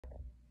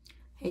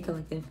Hey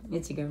collective,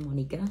 it's your girl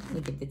Monica.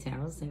 Look at the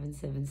tarot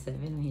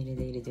 777. I'm here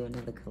today to do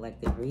another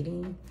collective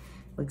reading.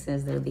 Looks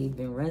as though they've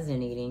been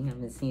resonating. I've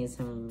been seeing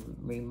some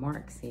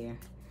remarks here.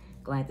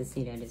 Glad to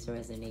see that it's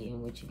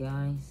resonating with you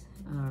guys.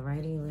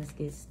 Alrighty, let's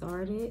get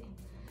started.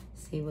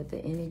 See what the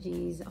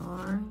energies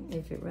are.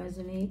 If it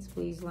resonates,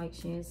 please like,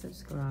 share, and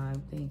subscribe.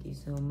 Thank you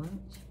so much.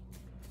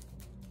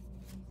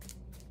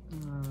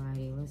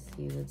 Alrighty, let's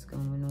see what's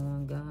going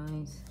on,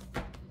 guys.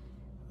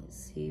 Let's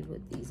see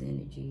what these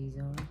energies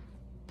are.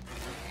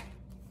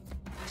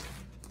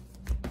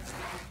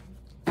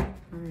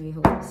 All right,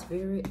 Holy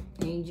Spirit,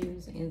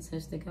 angels,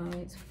 ancestor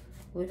guides,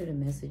 what are the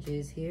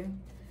messages here?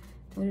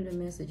 What are the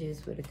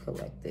messages for the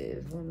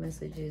collective? What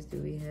messages do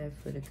we have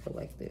for the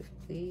collective,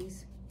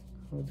 please?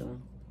 Hold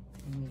on.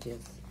 Let me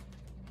just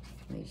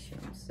make sure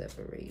I'm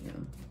separating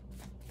them.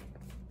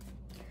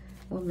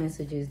 What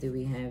messages do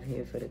we have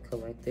here for the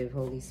collective?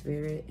 Holy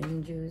Spirit,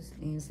 angels,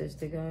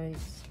 ancestor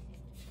guides,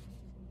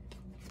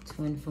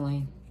 twin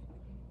flame.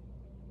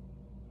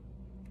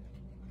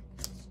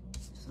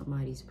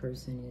 Somebody's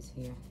person is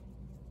here.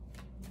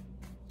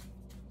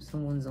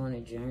 Someone's on a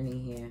journey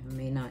here. I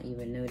may not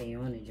even know they're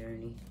on a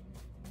journey.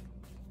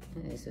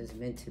 This is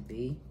meant to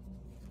be.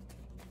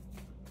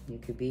 You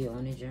could be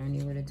on a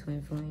journey with a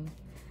twin flame.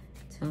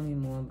 Tell me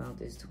more about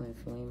this twin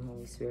flame,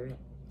 Holy Spirit.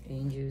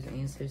 Angels,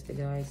 ancestor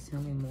guides,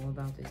 tell me more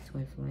about this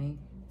twin flame.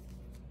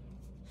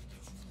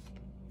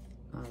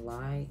 I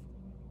lied.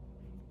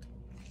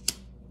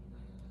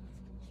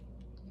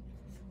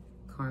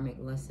 Karmic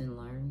lesson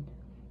learned.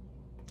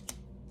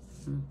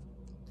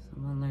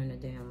 Someone learned a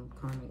damn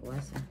karmic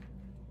lesson.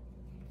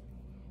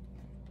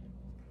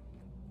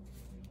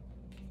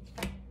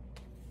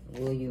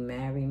 Will you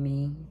marry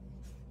me?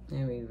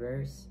 In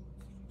reverse.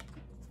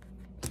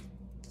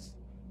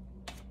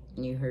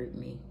 You hurt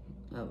me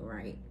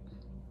outright.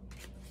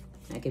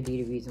 That could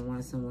be the reason why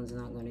someone's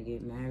not going to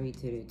get married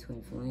to their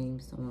twin flame.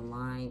 Someone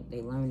lied.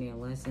 They learned their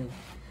lesson.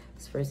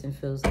 This person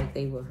feels like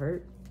they were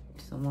hurt.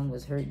 Someone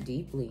was hurt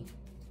deeply.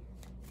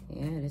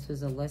 Yeah, this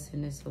was a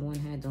lesson that someone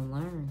had to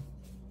learn.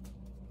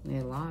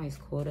 Their lies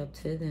caught up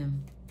to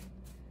them.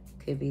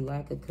 Could be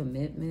lack of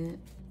commitment.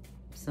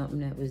 Something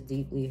that was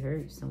deeply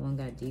hurt. Someone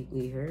got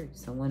deeply hurt.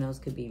 Someone else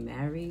could be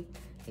married.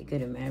 They could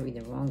have married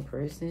the wrong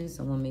person.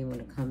 Someone may want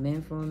to come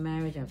in for a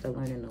marriage after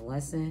learning a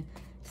lesson.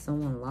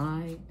 Someone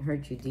lied,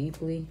 hurt you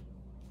deeply.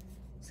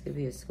 This could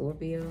be a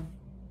Scorpio.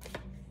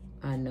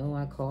 I know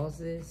I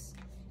caused this.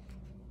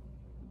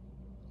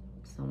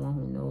 Someone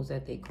who knows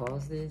that they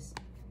caused this.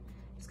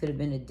 This could have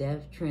been a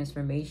death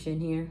transformation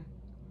here.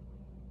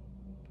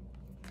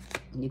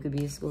 You could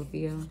be a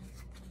Scorpio.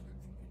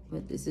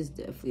 But this is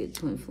definitely a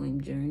twin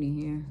flame journey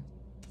here.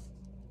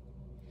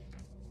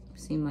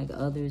 Seemed like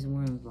others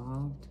were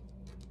involved.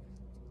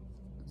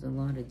 There's a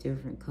lot of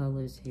different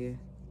colors here.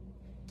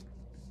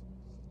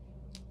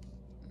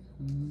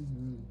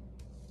 Seemed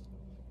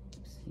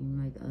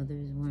like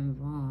others were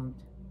involved.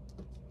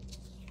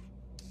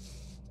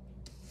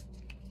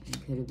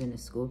 It could have been a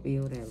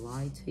Scorpio that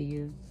lied to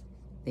you.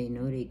 They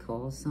know they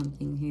caused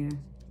something here.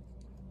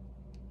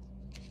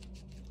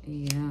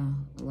 Yeah,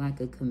 lack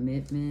of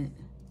commitment.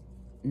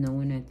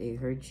 Knowing that they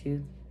hurt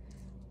you.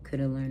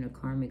 Could have learned a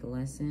karmic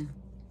lesson.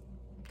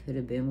 Could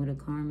have been with a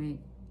karmic.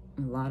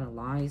 A lot of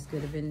lies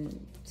could have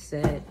been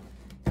said,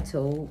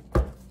 told.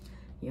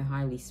 You're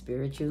highly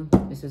spiritual.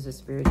 This is a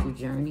spiritual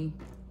journey.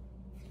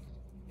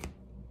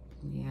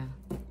 Yeah.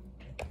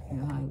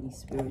 You're highly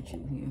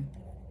spiritual here.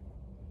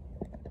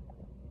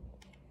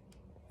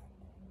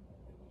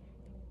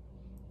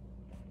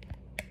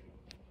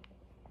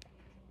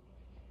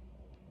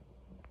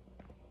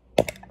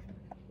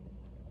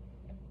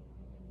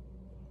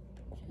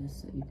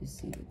 Just so you can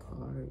see the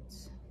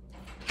cards.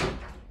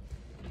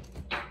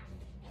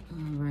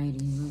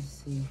 Alrighty, let's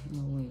see.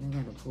 Oh wait, I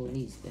gotta pull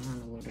these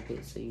down a little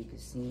bit so you can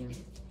see them.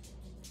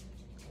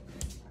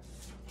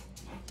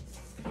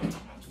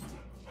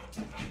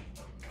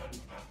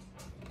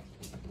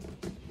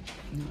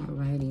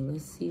 Alrighty,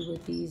 let's see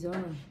what these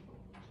are.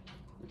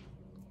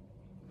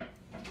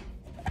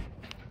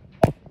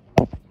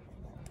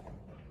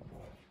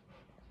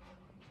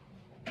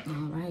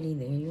 Alrighty,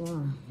 there you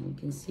are. You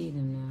can see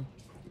them now.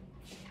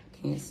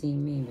 Can't see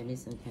me, but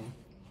it's okay.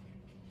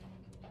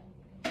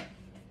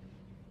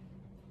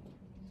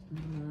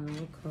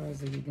 What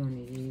cards are we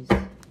going to use?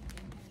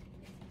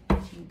 I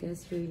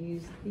guess we'll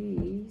use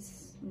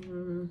these.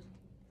 Let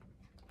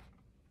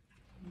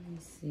me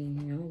see.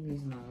 I'll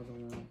use my other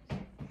ones.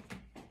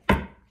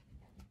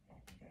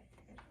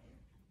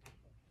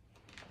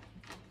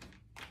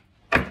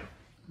 I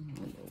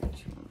wonder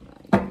which one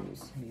I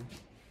use here.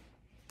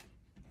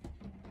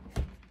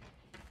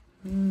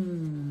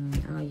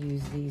 I'll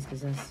use these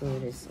because I saw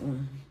this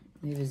one.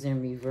 It was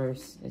in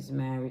reverse. It's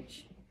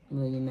marriage.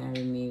 Will you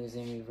marry me? It was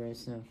in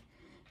reverse. So,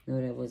 no,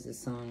 that was a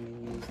sign to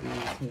use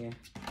these here.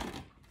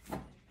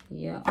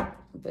 Yeah,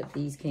 but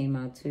these came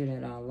out too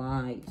that I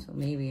lied. So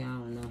maybe, I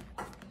don't know.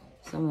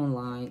 Someone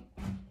lied.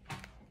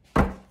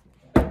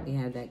 We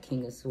have that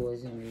King of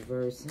Swords in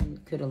reverse.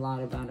 And could have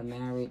lied about a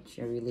marriage,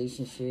 a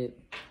relationship.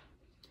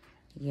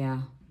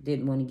 Yeah,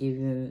 didn't want to give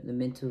you the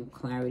mental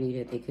clarity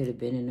that they could have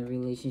been in a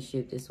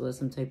relationship. This was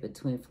some type of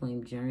twin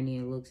flame journey.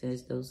 It looks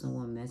as though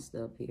someone messed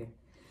up here.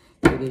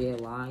 Maybe their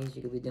lies.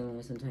 You could be dealing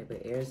with some type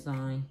of air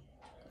sign,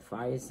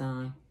 fire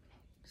sign.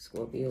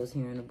 Scorpios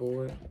here on the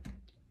board.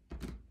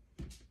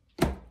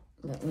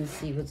 Let's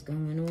see what's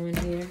going on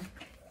here.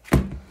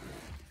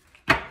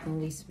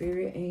 Holy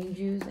Spirit,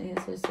 angels,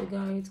 ancestor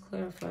guides,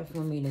 clarify for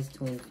me this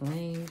twin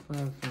flame.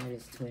 Clarify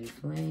this twin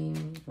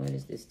flame. What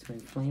is this twin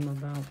flame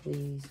about,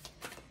 please?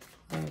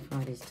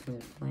 Clarify this twin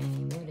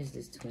flame. What is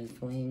this twin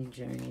flame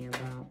journey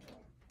about?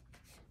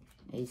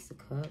 Ace of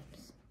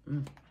Cups.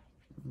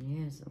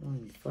 Yeah,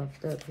 someone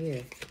fucked up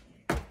here.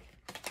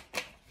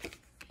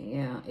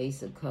 Yeah,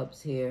 Ace of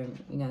Cups here.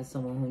 You got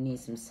someone who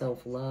needs some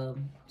self-love.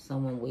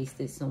 Someone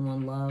wasted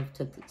someone's love,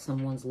 took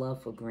someone's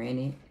love for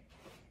granted.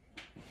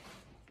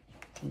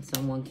 And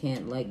someone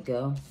can't let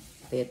go.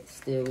 They're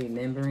still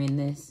remembering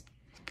this.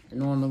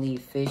 Normally,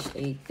 fish,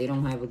 they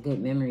don't have a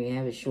good memory. They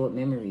have a short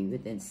memory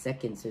within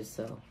seconds or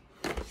so.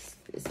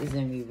 This is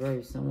in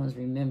reverse. Someone's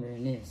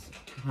remembering this.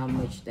 How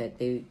much that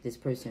this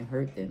person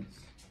hurt them.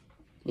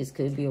 This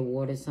could be a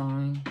water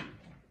sign.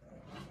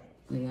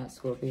 We got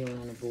Scorpio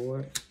on the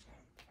board.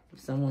 If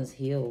someone's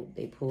healed,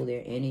 they pull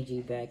their energy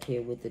back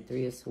here with the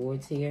Three of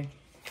Swords here.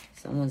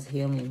 Someone's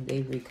healing.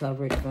 They've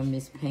recovered from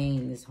this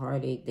pain, this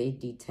heartache. They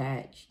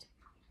detached.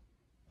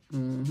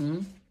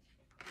 And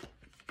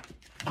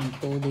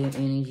pull their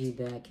energy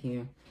back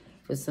here.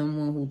 For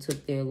someone who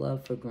took their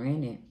love for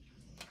granted.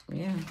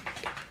 Yeah.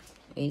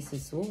 Ace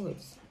of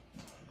Swords.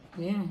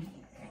 Yeah.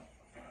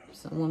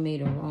 Someone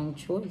made a wrong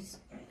choice.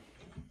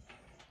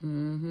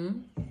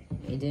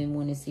 They didn't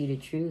want to see the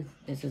truth.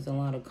 This is a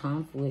lot of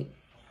conflict.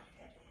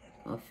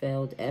 A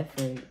failed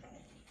effort.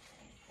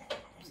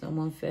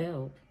 Someone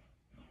failed.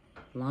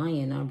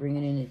 Lying, not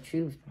bringing in the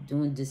truth.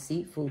 Doing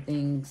deceitful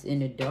things in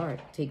the dark.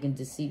 Taking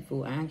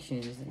deceitful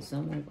actions. And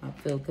someone, I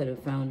feel, could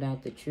have found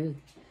out the truth.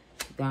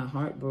 Got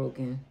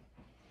heartbroken.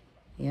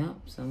 Yep,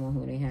 someone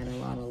who they had a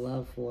lot of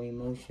love for,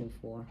 emotion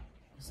for.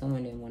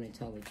 Someone didn't want to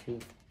tell the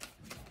truth.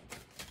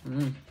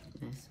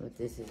 That's what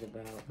this is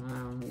about.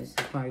 Wow, this is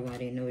probably why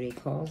they know they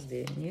caused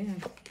it. Yeah.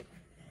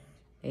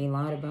 They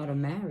lied about a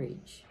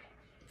marriage.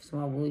 So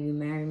will you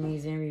marry me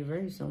is in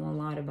reverse. Someone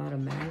lied about a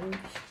marriage.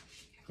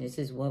 This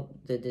is what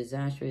the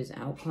disastrous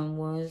outcome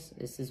was.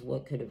 This is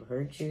what could have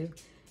hurt you.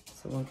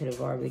 Someone could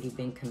have already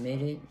been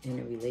committed in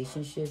a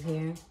relationship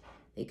here.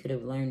 They could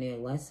have learned their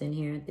lesson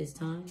here at this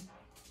time.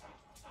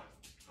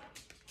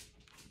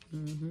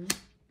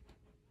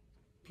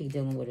 Be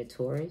dealing with a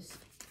Taurus.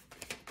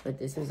 But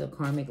this is a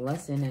karmic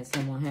lesson that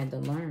someone had to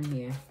learn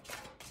here.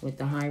 With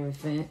the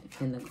Hierophant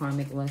and the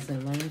karmic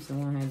lesson learned,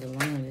 someone had to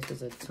learn. This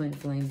is a twin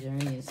flame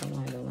journey and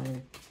someone had to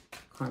learn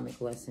karmic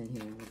lesson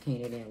here.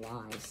 Looking at their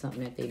lives.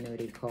 Something that they know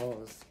they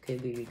caused.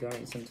 Could be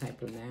regarding some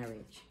type of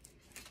marriage.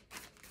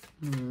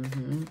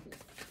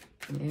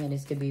 Yeah,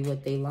 this could be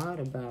what they lied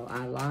about.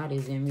 I lied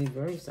is in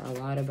reverse. I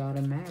lied about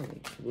a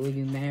marriage. Will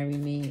you marry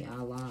me? I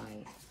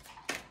lied.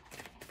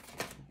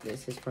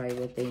 This is probably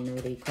what they know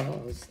they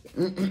caused.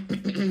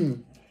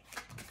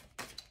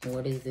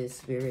 What is this,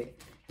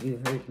 Spirit? You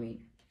hurt me.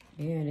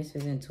 Yeah, this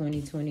was in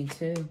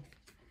 2022.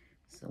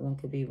 Someone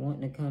could be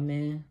wanting to come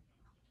in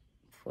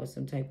for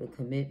some type of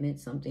commitment.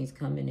 Something's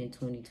coming in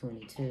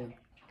 2022.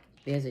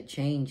 There's a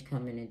change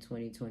coming in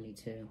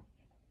 2022.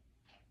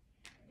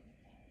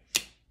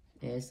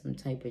 There's some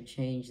type of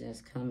change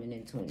that's coming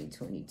in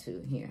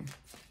 2022 here.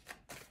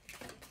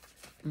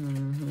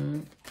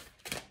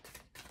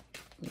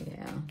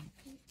 Yeah.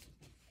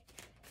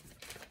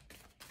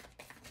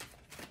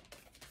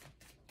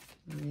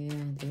 Yeah,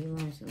 they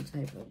learned some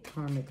type of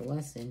karmic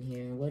lesson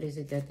here. What is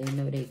it that they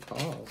know they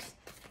caused?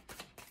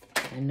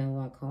 I know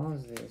I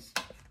caused this.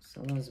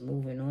 Someone's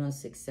moving on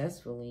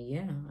successfully.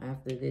 Yeah,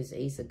 after this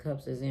Ace of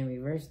Cups is in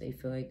reverse, they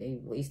feel like they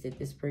wasted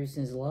this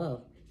person's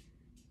love.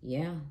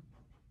 Yeah.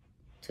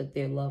 Took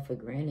their love for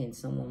granted and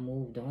someone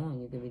moved on.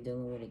 You could be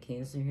dealing with a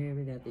Cancer here.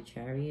 We got the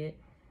Chariot.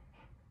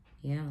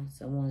 Yeah,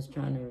 someone's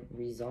trying to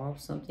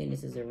resolve something.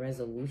 This is a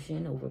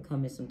resolution,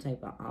 overcoming some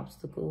type of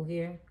obstacle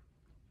here.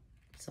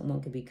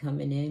 Someone could be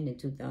coming in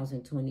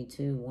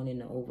 2022 wanting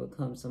to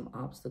overcome some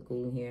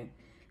obstacle here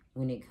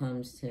when it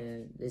comes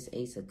to this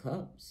Ace of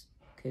Cups.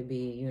 Could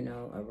be, you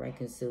know, a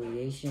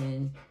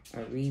reconciliation,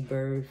 a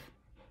rebirth.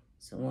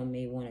 Someone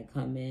may want to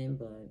come in,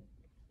 but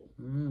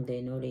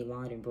they know they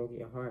lied and broke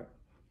your heart.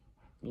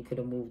 You could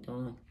have moved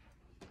on.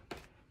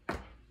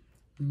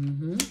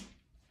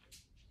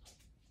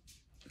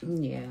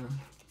 Yeah.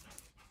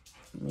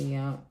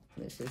 Yeah.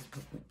 This is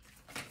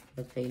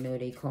what they know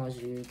they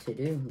caused you to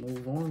do.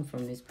 Move on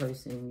from this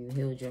person. You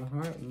healed your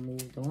heart and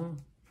moved on.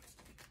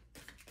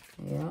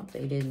 Yeah.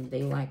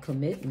 They lack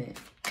commitment.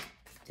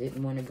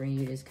 Didn't want to bring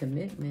you this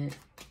commitment.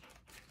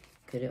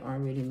 Could have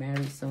already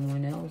married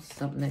someone else.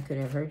 Something that could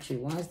have hurt you.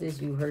 Why is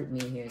this you hurt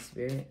me here,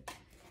 Spirit?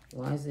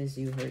 Why is this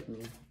you hurt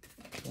me?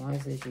 Why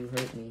is this you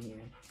hurt me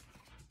here?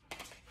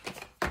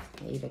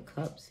 8 of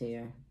Cups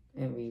here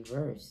in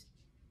reverse.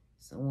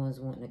 Someone's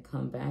wanting to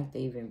come back.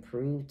 They've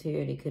improved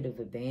here. They could have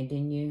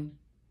abandoned you.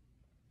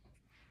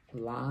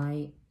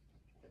 lied.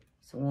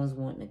 Someone's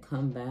wanting to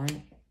come back,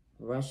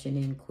 rushing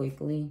in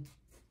quickly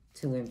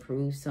to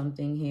improve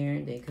something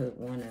here. They could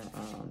want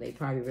to, they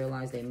probably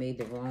realized they made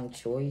the wrong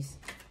choice.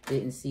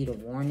 Didn't see the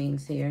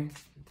warnings here.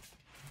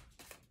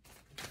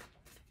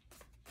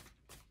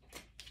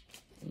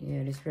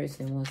 Yeah, this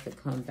person wants to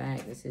come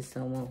back. This is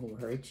someone who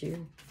hurt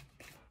you.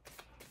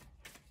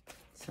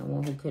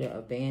 Someone who could have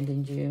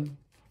abandoned you.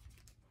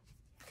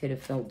 Could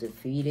have felt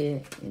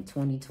defeated in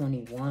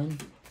 2021.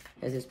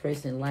 As this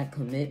person lacked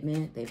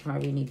commitment, they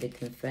probably need to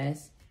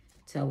confess,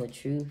 tell the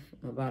truth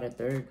about a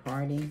third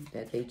party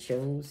that they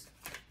chose.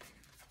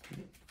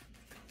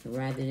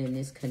 Rather than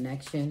this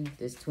connection,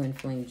 this twin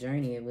flame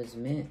journey, it was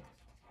meant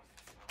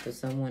for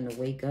someone to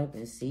wake up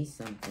and see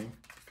something.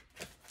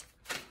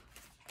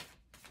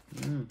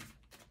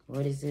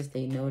 What is this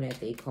they know that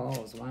they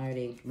caused? Why are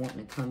they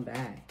wanting to come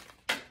back?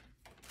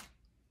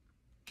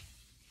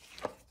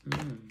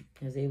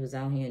 Because they was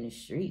out here in the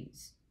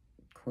streets.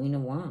 Queen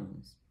of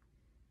Wands.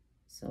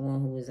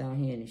 Someone who was out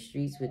here in the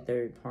streets with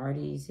third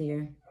parties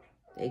here.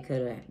 They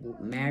could have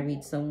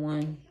married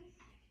someone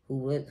who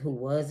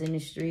was in the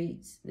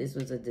streets. This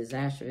was a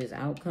disastrous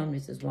outcome.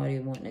 This is why they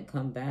wanting to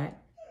come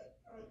back.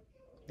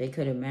 They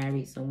could have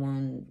married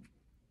someone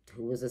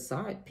who was a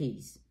side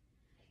piece.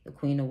 The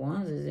Queen of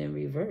Wands is in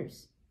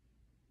reverse.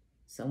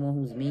 Someone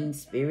who's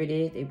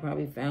mean-spirited. They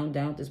probably found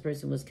out this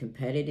person was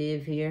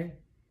competitive here.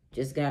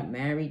 Just got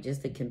married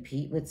just to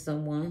compete with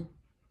someone.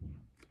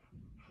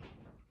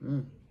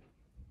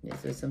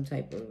 This is some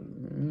type of...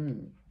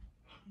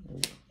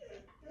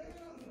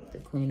 The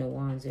Queen of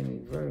Wands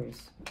in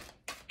reverse.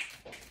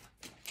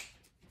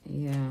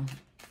 Yeah.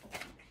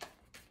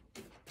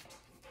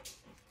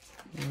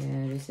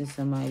 Yeah, this is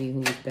somebody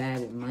who's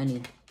bad with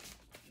money.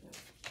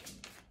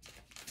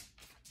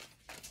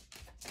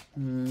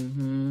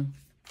 No,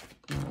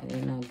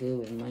 they're not good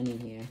with money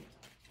here.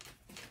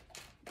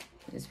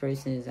 This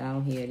person is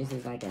out here. This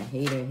is like a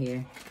hater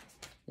here.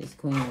 This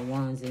Queen of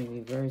Wands in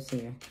reverse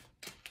here.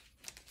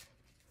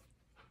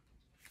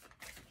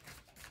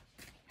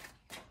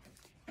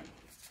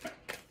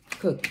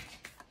 Cookie.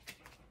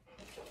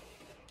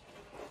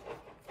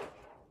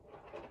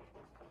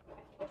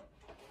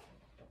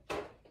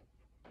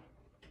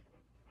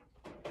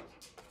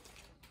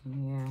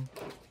 Yeah.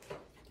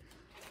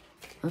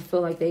 I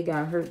feel like they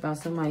got hurt by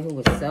somebody who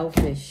was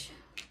selfish.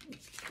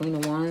 Queen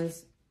of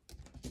Wands.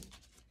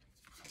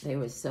 They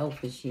were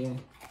selfish here.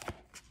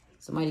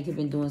 Somebody could have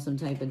been doing some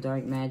type of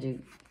dark magic.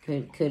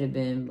 Could have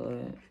been,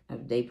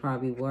 but they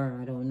probably were.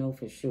 I don't know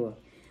for sure.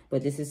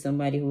 But this is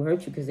somebody who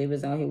hurt you because they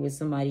was out here with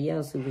somebody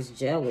else who was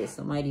jealous.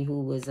 Somebody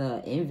who was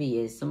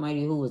envious.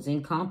 Somebody who was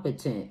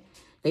incompetent.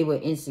 They were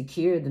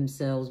insecure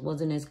themselves.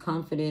 Wasn't as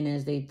confident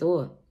as they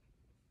thought.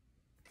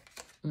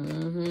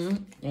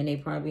 And they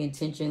probably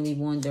intentionally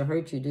wanted to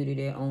hurt you due to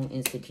their own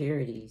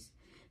insecurities.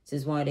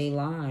 This is why they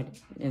lied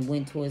and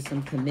went towards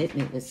some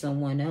commitment with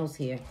someone else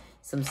here.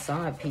 Some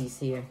side piece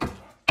here.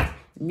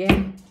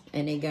 Yeah.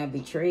 And they got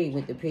betrayed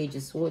with the Page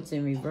of Swords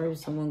in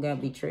reverse. Someone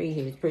got betrayed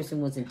here. This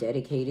person wasn't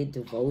dedicated,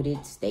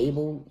 devoted,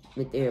 stable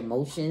with their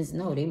emotions.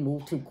 No, they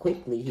moved too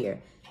quickly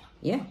here.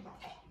 Yeah.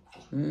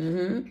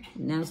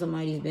 Now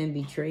somebody's been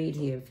betrayed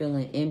here,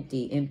 feeling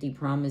empty. Empty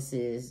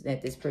promises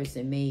that this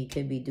person made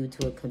could be due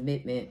to a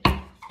commitment.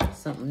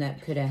 Something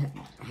that could have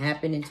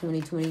happened in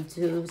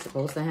 2022,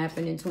 supposed to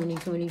happen in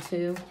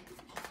 2022.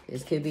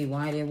 This could be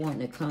why they're wanting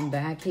to come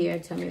back here.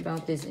 Tell me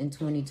about this in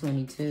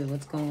 2022.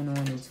 What's going on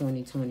in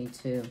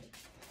 2022?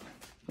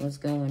 What's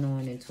going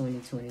on in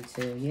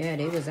 2022? Yeah,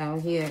 they was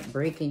out here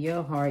breaking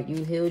your heart.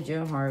 You healed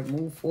your heart.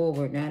 Move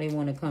forward. Now they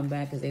want to come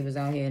back because they was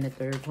out here in a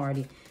third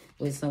party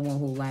with someone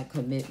who lacked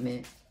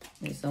commitment.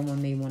 And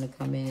someone may want to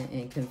come in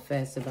and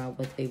confess about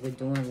what they were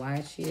doing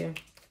last year.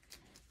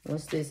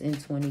 What's this in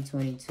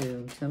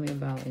 2022? Tell me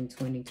about in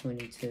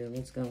 2022.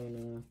 What's going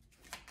on?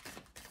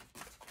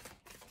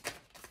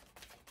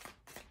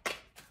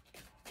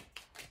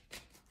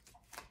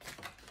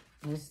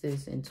 What's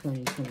this in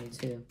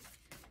 2022?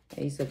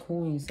 Ace of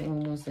Coins.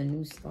 Someone wants a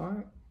new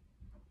start.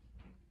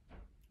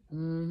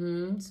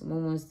 Someone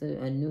wants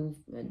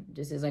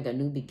this is like a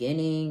new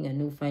beginning, a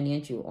new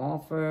financial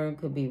offer.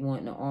 Could be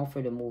wanting to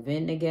offer to move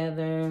in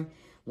together,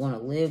 want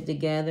to live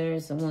together.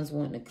 Someone's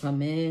wanting to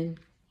come in.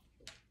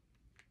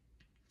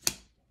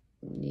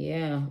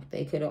 Yeah,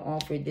 they could have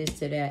offered this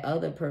to that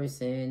other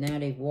person, and now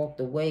they've walked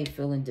away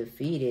feeling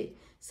defeated.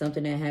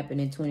 Something that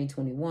happened in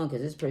 2021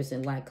 because this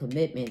person lacked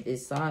commitment,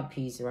 this side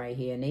piece right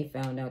here, and they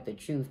found out the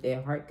truth. Their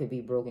heart could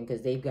be broken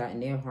because they've gotten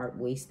their heart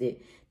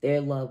wasted,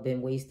 their love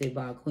been wasted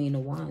by a Queen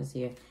of Wands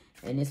here.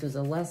 And this was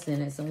a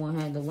lesson that someone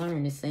had to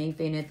learn. The same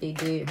thing that they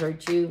did,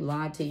 hurt you,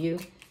 lied to you,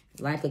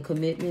 lack of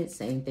commitment,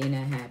 same thing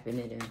that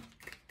happened to them.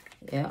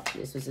 Yeah,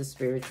 this was a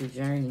spiritual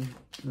journey.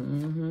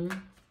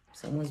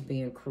 Someone's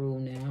being cruel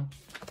now.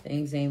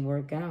 Things ain't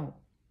work out.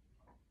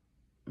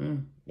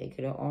 They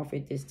could have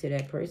offered this to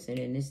that person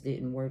and this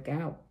didn't work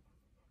out.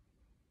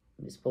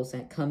 It was supposed to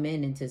come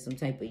into some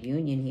type of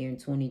union here in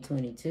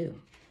 2022.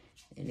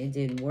 And it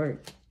didn't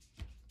work.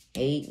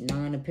 8,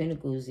 9 of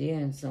Pentacles, yeah.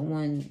 And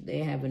someone,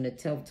 they're having a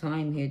tough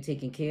time here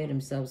taking care of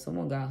themselves.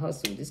 Someone got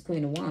hustled. This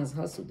Queen of Wands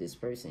hustled this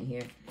person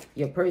here.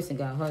 Your person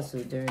got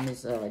hustled during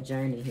this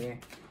journey here.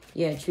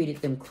 Yeah,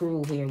 treated them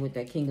cruel here with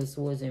that King of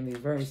Swords in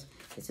reverse.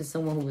 This is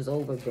someone who was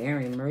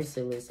overbearing,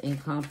 merciless,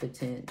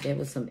 incompetent. There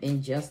was some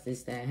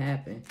injustice that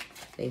happened.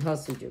 They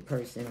hustled your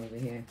person over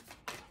here.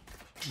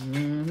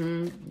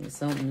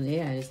 Something,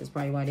 yeah, this is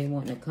probably why they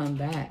wanting to come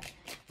back,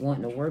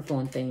 wanting to work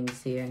on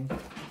things here.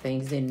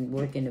 Things didn't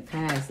work in the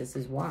past. This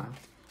is why.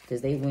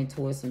 Because they went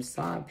towards some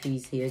side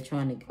piece here,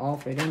 trying to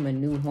offer them a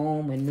new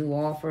home, a new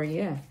offer.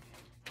 Yeah.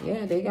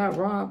 Yeah, they got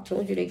robbed.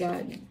 Told you they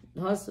got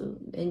hustled.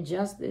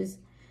 Injustice.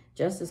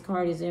 Justice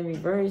card is in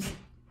reverse.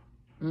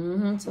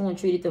 Someone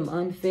treated them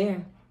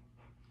unfair.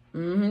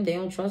 They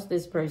don't trust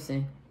this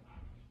person.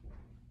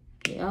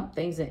 Yep,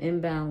 things are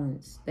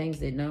imbalanced. Things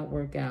did not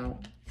work out.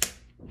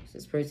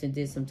 This person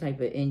did some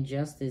type of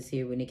injustice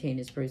here when it came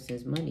to this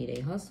person's money.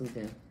 They hustled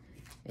them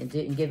and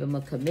didn't give them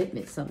a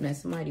commitment. Something that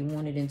somebody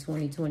wanted in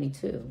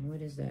 2022.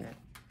 What is that?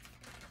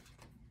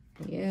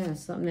 Yeah,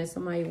 something that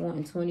somebody wanted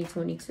in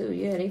 2022.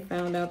 Yeah, they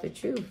found out the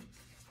truth.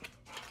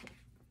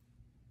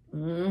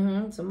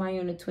 Somebody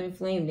on the twin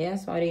flame.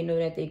 That's why they know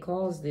that they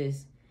caused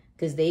this.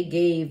 Because they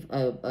gave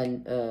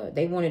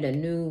they wanted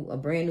a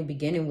brand new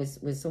beginning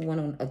with someone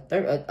on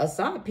a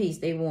side piece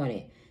they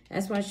wanted.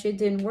 That's why shit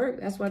didn't work.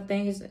 That's why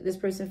this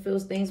person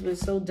feels things were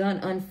so done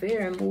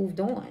unfair and moved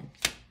on.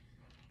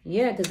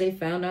 Yeah, because they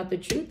found out the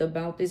truth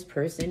about this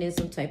person and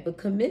some type of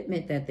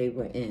commitment that they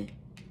were in.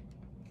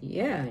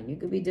 Yeah, you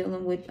could be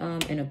dealing with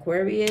an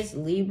Aquarius,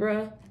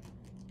 Libra.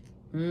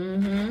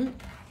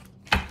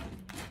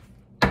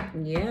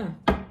 Yeah.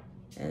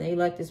 And they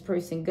let this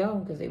person go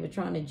because they were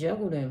trying to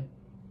juggle them.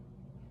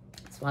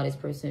 That's why this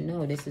person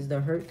knows this is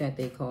the hurt that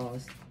they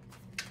caused.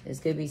 This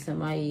could be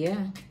somebody,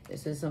 yeah.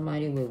 This is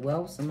somebody with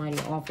wealth. Somebody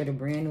offered a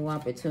brand new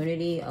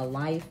opportunity, a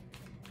life,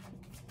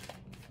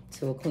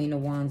 to a Queen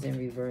of Wands in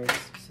reverse.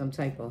 Some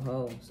type of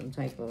hoe, some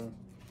type of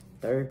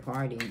third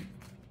party.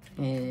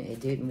 And it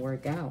didn't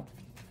work out.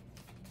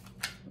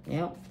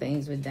 Yep,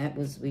 things with that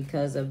was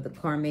because of the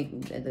karmic,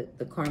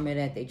 the karma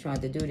that they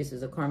tried to do. This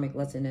is a karmic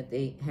lesson that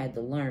they had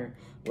to learn.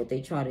 What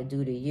they try to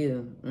do to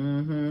you.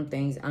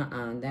 Things,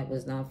 that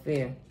was not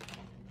fair.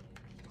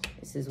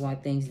 This is why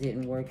things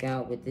didn't work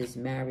out with this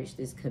marriage,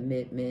 this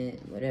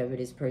commitment, whatever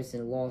this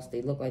person lost.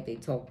 They look like they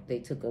took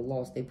a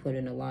loss. They put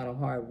in a lot of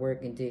hard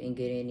work and didn't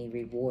get any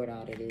reward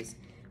out of this.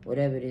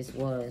 Whatever this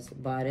was.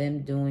 By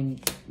them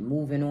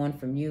moving on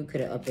from you,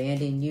 could have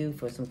abandoned you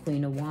for some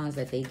Queen of Wands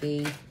that they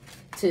gave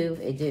to.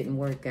 It didn't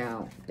work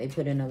out. They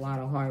put in a lot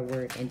of hard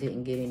work and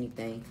didn't get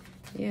anything.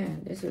 Yeah,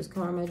 this is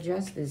karma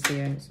justice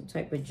here. Some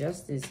type of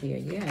justice here.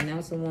 Yeah,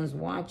 now someone's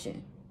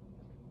watching.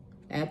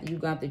 After you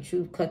got the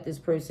truth, cut this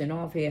person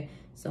off here.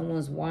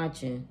 Someone's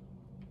watching.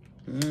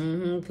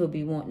 Could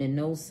be wanting to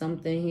know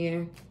something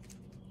here.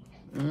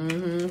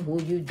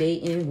 Who you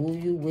dating, who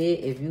you with,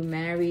 if you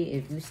married,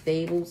 if you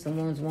stable,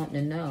 someone's wanting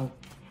to know.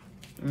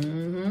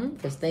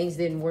 Because things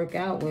didn't work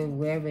out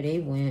wherever they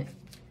went.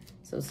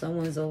 So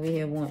someone's over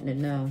here wanting to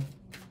know.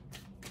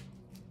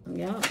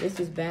 Yeah,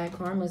 this is bad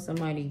karma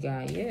somebody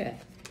got. Yeah.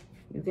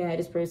 You can have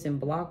this person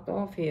blocked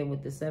off here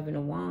with the 7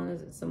 of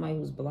Wands. Somebody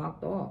who's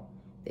blocked off.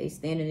 They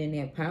standing in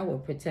their power,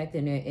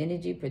 protecting their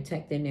energy,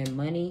 protecting their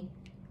money.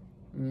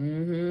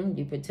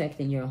 You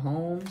protecting your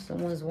home.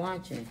 Someone's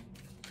watching.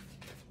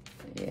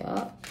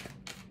 Yep.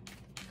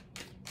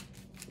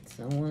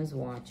 Someone's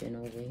watching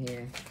over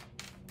here.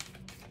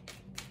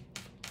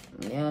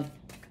 Yep.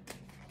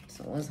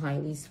 Someone's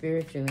highly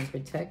spiritual and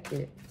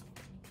protected.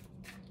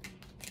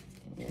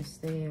 Yes,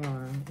 they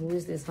are. Who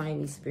is this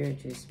highly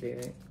spiritual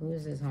spirit? Who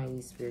is this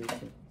highly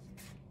spiritual?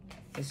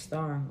 The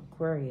star,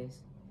 Aquarius.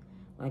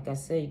 Like I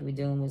said, you could be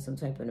dealing with some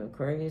type of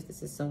Aquarius.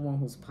 This is someone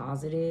who's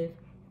positive.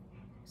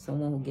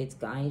 Someone who gets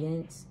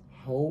guidance,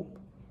 hope,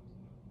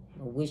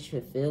 a wish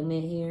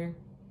fulfillment here.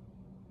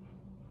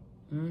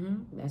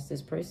 That's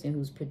this person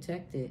who's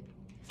protected.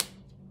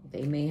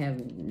 They may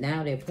have,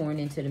 now they're pouring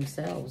into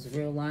themselves,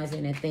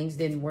 realizing that things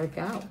didn't work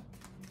out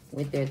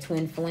with their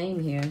twin flame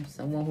here.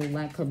 Someone who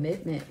lacked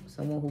commitment.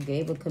 Someone who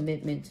gave a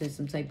commitment to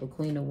some type of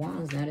Queen of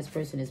Wands. Now this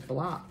person is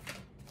blocked.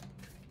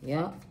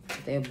 Yep,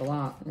 they're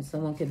blocked. And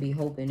someone could be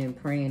hoping and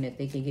praying that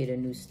they can get a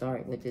new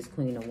start with this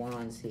Queen of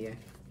Wands here.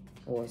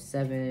 Or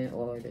 7,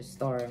 or the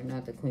star,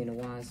 not the Queen of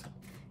Wands.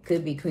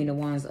 Could be Queen of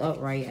Wands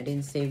upright. I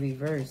didn't say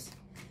reverse.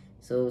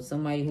 So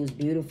somebody who's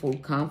beautiful,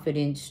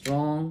 confident,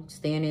 strong,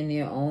 standing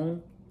their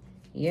own.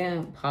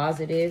 Yeah,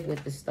 positive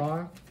with the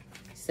star.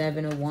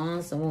 7 of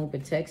Wands, someone who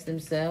protects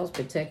themselves,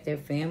 protect their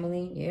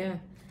family. Yeah,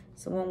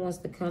 someone wants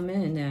to come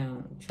in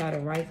now, try to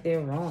right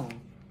their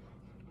wrong.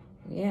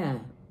 Yeah,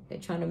 they're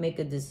trying to make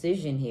a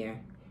decision here.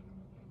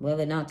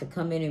 Whether or not to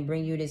come in and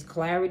bring you this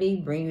clarity,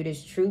 bring you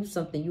this truth,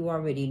 something you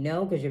already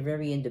know because you're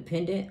very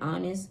independent,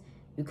 honest.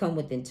 You come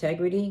with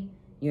integrity.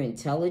 You're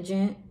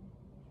intelligent.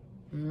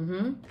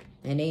 And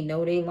they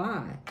know they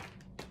lie.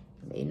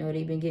 They know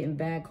they've been getting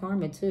bad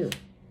karma too.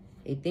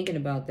 They thinking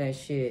about that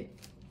shit.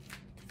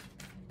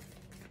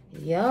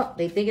 Yup,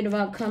 they thinking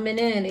about coming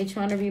in. They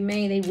trying to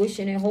remain. They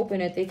wishing and hoping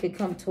that they could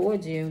come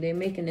towards you. They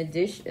making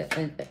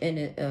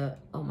a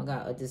oh my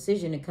God, a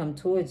decision to come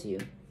towards you.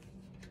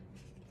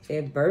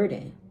 They're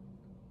burdened.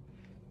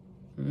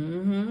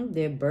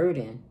 They're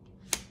burdened.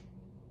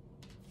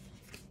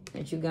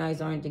 That you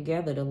guys aren't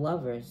together, the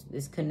lovers.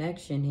 This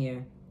connection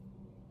here.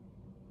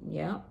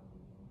 Yep.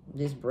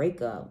 This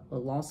breakup, a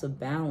loss of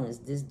balance,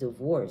 this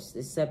divorce,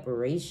 this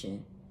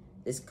separation,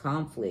 this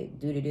conflict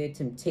due to their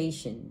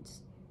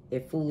temptations,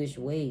 their foolish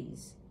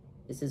ways.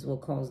 This is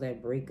what caused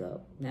that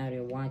breakup. Now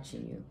they're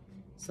watching you.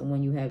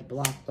 Someone you have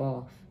blocked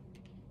off.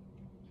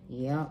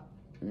 Yep.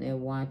 And they're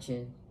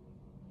watching.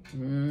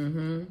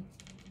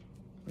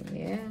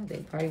 Yeah, they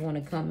probably want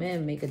to come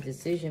in, make a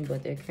decision,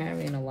 but they're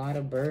carrying a lot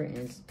of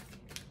burdens.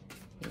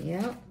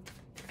 Yep.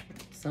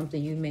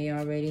 Something you may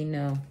already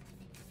know.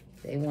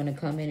 They want to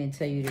come in and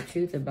tell you the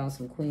truth about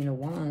some Queen of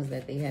Wands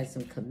that they had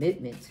some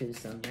commitment to,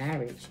 some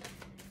marriage.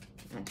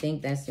 I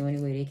think that's the only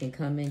way they can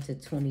come into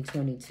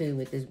 2022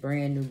 with this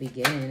brand new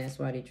beginning. That's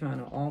why they're trying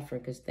to offer,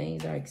 because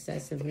things are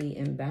excessively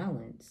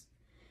imbalanced.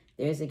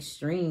 There's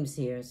extremes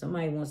here.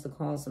 Somebody wants to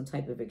call some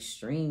type of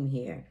extreme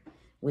here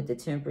with the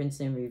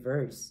Temperance in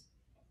reverse.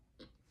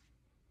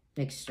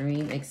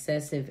 Extreme,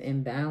 excessive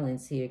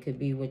imbalance here could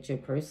be what your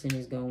person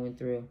is going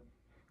through.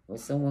 Or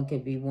someone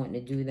could be wanting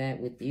to do that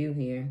with you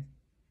here.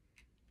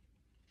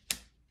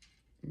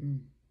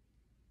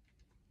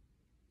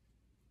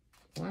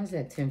 Why is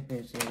that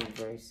Temperance in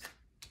reverse?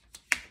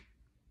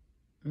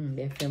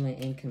 They're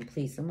feeling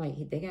incomplete.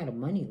 Somebody, they got a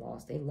money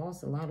loss. They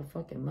lost a lot of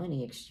fucking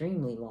money.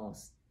 Extremely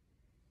lost.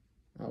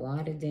 A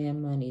lot of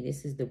damn money.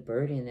 This is the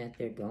burden that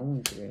they're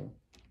going through.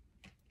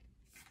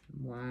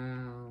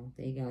 Wow.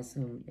 They got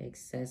some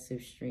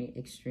excessive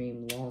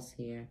extreme loss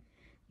here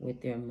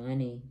with their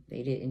money.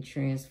 They didn't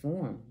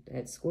transform.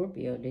 That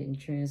Scorpio didn't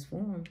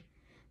transform.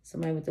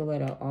 Somebody with the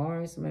letter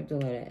R. Somebody with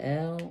the letter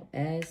L,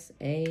 S,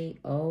 A,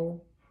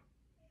 O.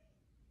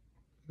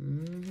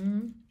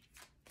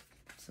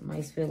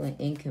 Somebody's feeling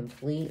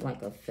incomplete,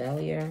 like a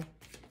failure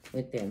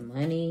with their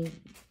money.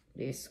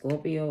 There's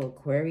Scorpio,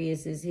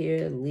 Aquarius is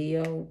here.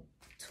 Leo,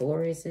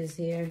 Taurus is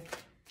here.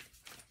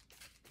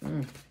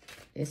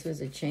 This was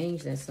a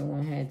change that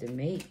someone had to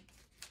make.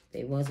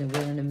 They wasn't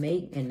willing to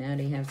make, and now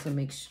they have some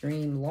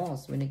extreme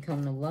loss when it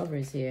comes to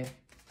lovers here.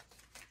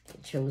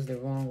 They chose the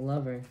wrong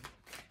lover.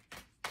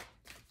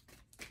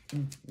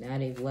 Now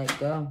they've let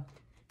go.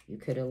 You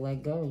could have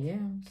let go, yeah.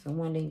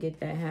 Someone didn't get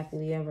that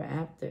happily ever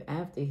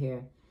after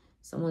here.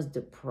 Someone's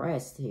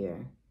depressed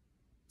here.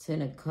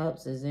 10 of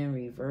Cups is in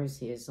reverse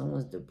here.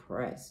 Someone's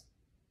depressed.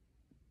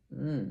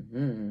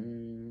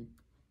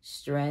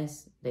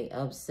 Stress, they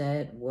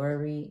upset,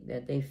 worried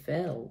that they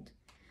failed.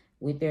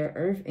 With their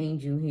Earth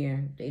Angel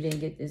here, they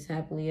didn't get this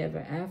happily ever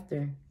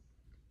after.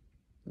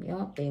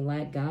 Yup, they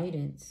lack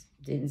guidance.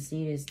 Didn't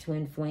see this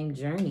twin flame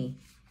journey.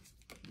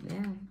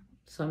 Yeah.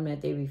 Something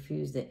that they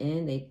refuse to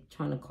end. They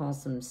trying to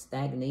cause some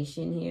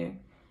stagnation here.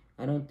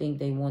 I don't think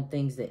they want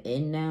things to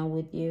end now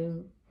with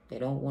you. They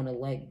don't want to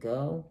let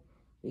go.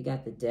 We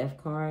got the Death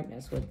card.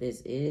 That's what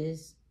this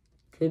is.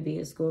 Could be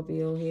a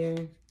Scorpio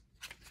here.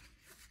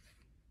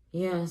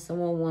 Yeah,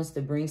 someone wants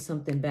to bring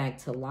something back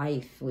to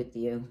life with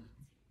you.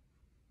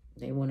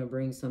 They want to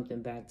bring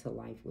something back to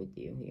life with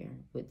you here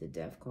with the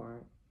Death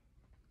card.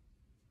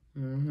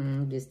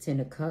 This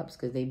 10 of Cups,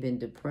 because they've been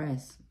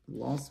depressed,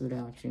 lost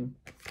without you.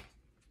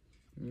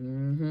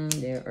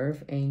 Their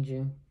Earth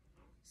Angel.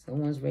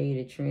 Someone's ready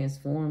to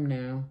transform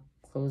now.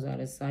 Close out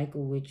a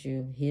cycle with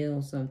you.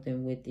 Heal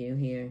something with you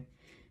here.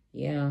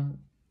 Yeah.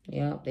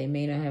 They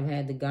may not have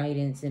had the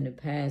guidance in the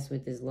past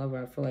with this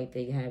lover. I feel like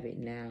they have it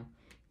now.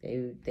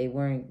 They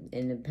weren't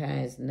in the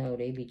past. No,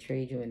 they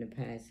betrayed you in the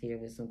past here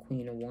with some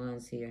Queen of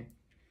Wands here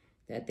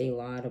that they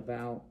lied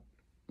about.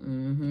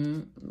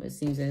 It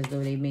seems as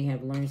though they may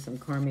have learned some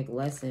karmic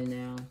lesson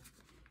now,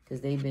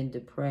 because they've been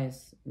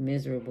depressed,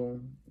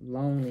 miserable,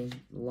 lonely,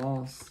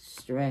 lost,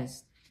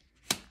 stressed,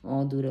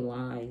 all due to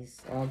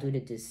lies, all due to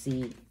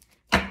deceit,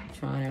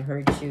 trying to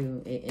hurt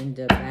you. It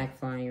ended up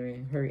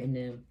backfiring, hurting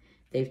them.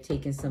 They've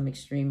taken some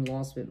extreme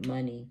loss with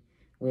money,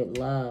 with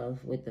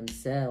love, with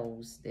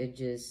themselves.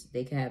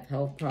 They can have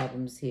health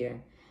problems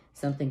here.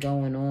 Something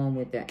going on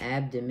with their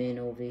abdomen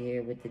over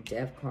here, with the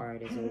Death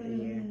card is over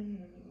here.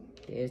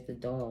 There's the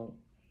dog.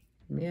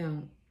 Yeah.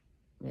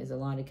 There's a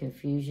lot of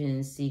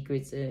confusion,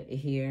 secrets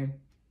here.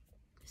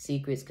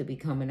 Secrets could be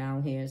coming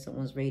out here.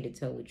 Someone's ready to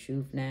tell the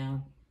truth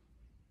now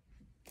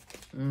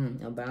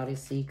about a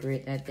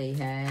secret that they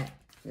had.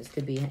 This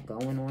could be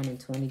going on in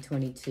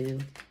 2022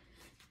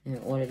 in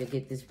order to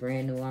get this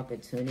brand new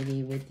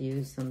opportunity with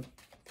you. Some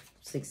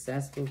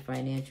successful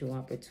financial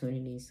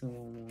opportunity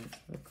someone wants.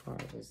 What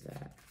card was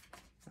that?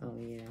 Oh,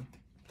 yeah.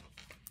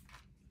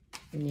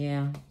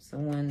 Yeah,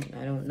 someone,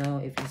 I don't know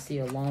if you see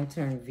a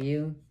long-term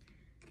view.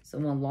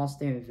 Someone lost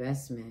their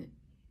investment.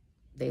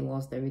 They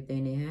lost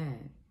everything they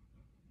had.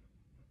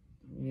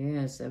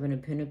 Yeah, 7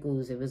 of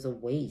Pentacles. It was a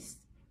waste.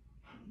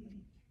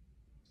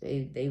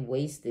 They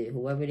wasted.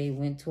 Whoever they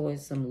went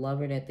towards, some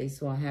lover that they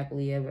saw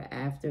happily ever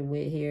after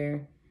with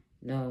here,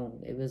 No,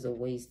 it was a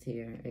waste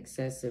here.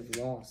 Excessive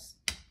loss.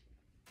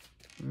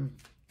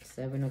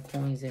 7 of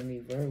coins in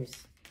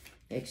reverse.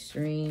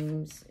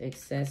 Extremes,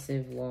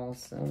 excessive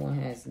loss. Someone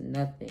has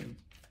nothing.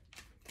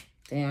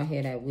 Then I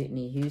hear that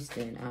Whitney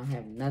Houston. I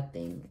have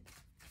nothing.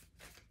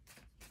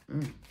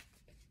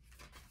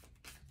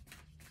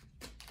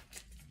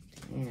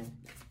 Damn.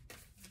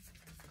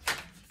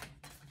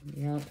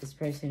 Yep, this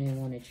person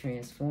didn't want to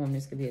transform.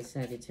 This could be a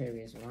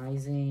Sagittarius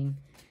rising.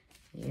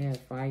 Yeah,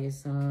 fire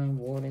sign,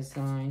 water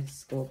sign,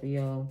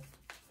 Scorpio,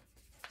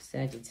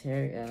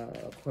 Sagittarius,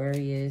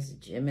 Aquarius,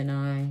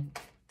 Gemini,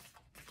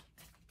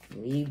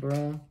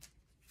 Libra.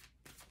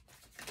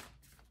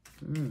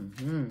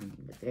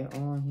 But they're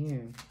all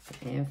here.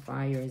 And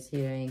fire is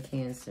here and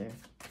Cancer.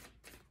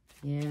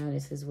 Yeah,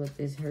 this is what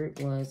this hurt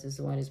was. This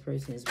is why this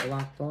person is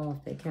blocked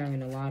off. They're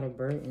carrying a lot of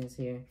burdens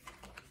here.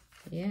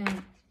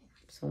 Yeah.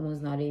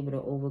 Someone's not able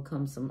to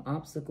overcome some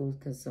obstacles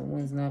because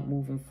someone's not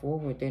moving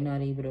forward. They're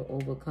not able to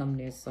overcome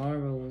their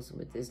sorrows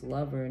with this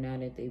lover now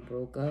that they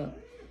broke up.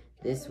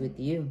 This with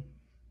you.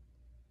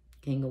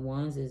 King of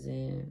Wands is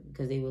in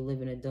because they were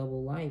living a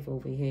double life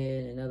over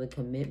here. Another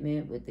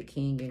commitment with the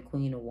King and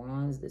Queen of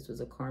Wands. This was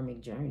a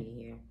karmic journey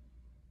here.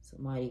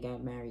 Somebody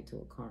got married to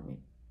a karmic.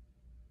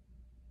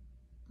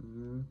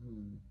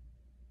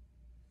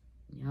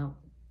 Yep.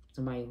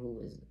 Somebody who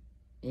was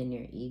in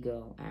their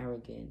ego,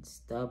 arrogant,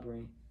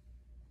 stubborn.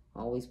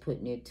 Always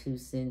putting their 2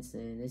 cents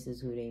in. This is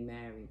who they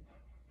married.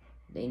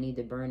 They need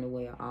to burn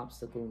away an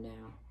obstacle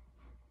now.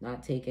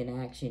 Not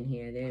taking action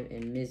here. They're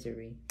in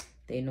misery.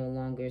 They no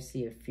longer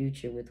see a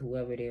future with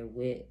whoever they're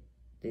with.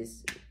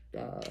 This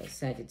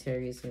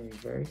Sagittarius in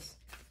reverse.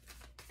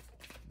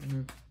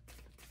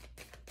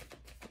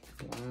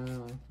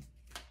 Wow.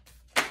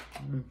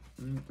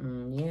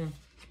 Yeah.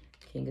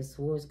 King of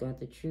Swords got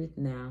the truth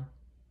now.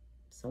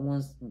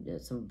 Someone's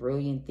some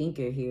brilliant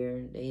thinker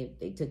here.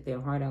 They took their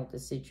heart out the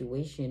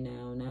situation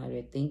now. Now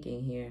they're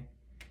thinking here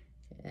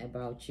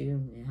about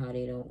you and how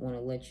they don't want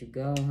to let you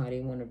go. How they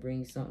want to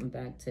bring something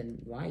back to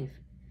life.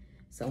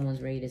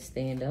 Someone's ready to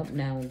stand up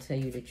now and tell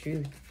you the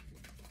truth.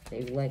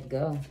 They've let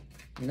go.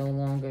 No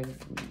longer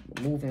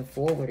moving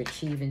forward,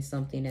 achieving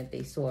something that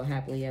they saw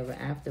happily ever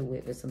after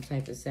with some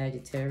type of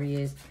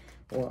Sagittarius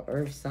or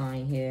Earth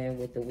sign here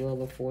with the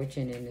Wheel of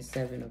Fortune and the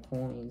 7 of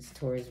Coins.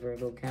 Taurus,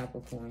 Virgo,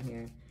 Capricorn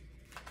here.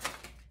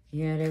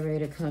 Yeah, they're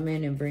ready to come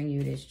in and bring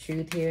you this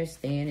truth here.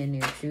 Stand in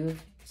their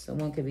truth.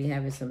 Someone could be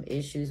having some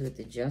issues with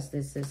the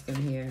justice system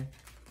here.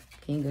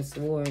 King of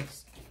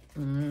Swords.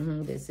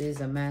 This is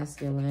a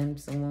masculine.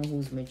 Someone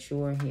who's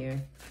mature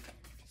here.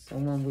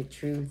 Someone with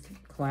truth,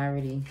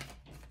 clarity.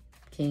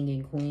 King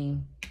and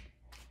Queen.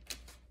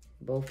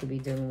 Both could be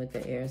dealing with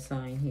the air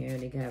sign here.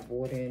 They could have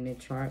water in their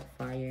chart,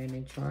 fire in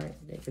their chart.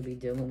 They could be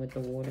dealing with the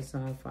water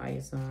sign,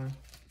 fire sign.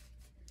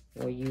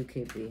 Or you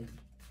could be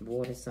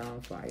water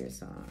sign, fire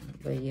sign.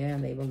 But yeah,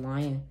 they were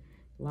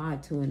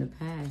lied to in the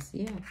past.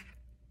 Yeah.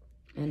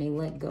 And they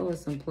let go of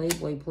some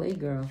playboy,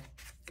 playgirl.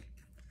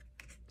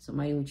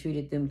 Somebody who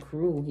treated them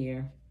cruel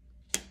here.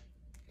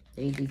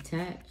 They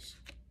detached.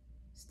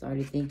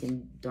 Started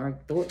thinking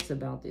dark thoughts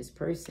about this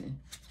person.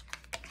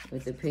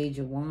 With the Page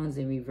of Wands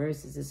in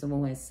reverse, this is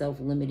someone who has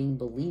self-limiting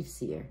beliefs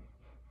here.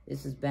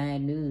 This is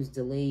bad news,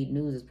 delayed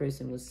news. This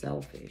person was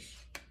selfish.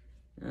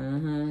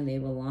 They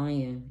were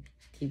lying.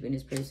 Keeping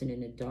this person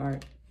in the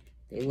dark.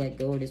 They let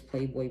go of this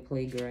playboy,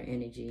 playgirl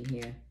energy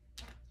here.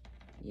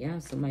 Yeah,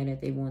 somebody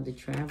that they wanted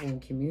to travel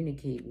and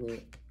communicate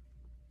with.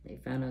 They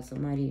found out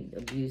somebody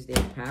abused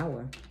their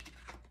power.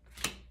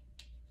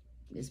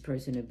 This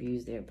person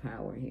abused their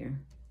power here.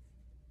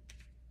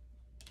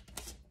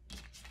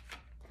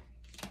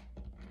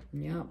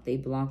 Yep, they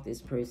blocked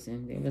this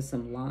person. There was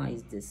some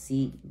lies,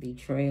 deceit,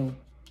 betrayal.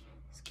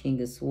 This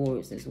King of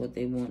Swords is what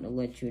they want to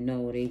let you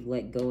know. They've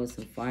let go of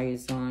some fire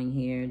sign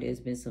here. There's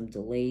been some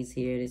delays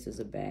here. This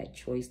was a bad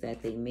choice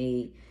that they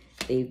made.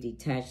 They've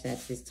detached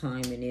at this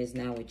time, and there's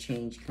now a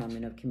change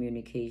coming of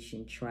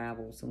communication,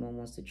 travel. Someone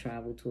wants to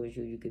travel towards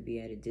you. You could be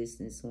at a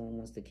distance. Someone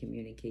wants to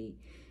communicate.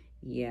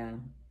 Yeah.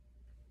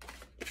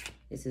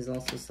 This is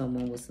also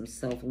someone with some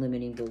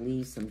self-limiting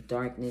beliefs. Some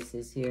darkness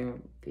is here.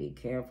 Be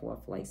careful. I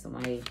feel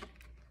like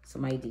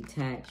somebody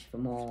detached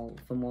from all,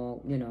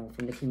 you know,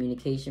 from the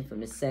communication,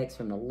 from the sex,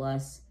 from the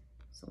lust.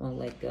 Someone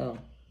let go.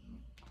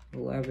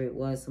 Whoever it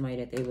was, somebody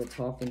that they were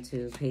talking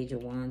to. Page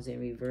of Wands in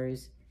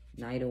reverse.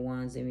 Knight of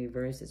Wands in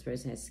reverse. This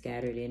person has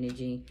scattered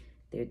energy.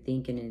 They're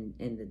thinking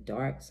in the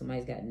dark.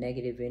 Somebody's got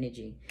negative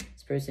energy.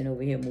 This person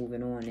over here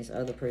moving on. This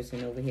other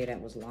person over here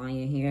that was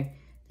lying here.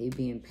 They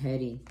being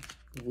petty,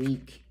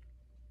 weak.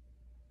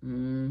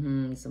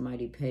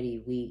 Somebody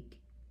petty, weak,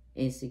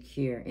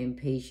 insecure,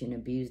 impatient,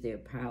 abuse their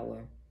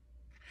power.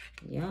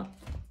 Yep.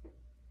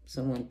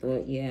 Someone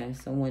thought, yeah,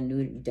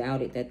 someone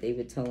doubted that they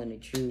were telling the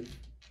truth.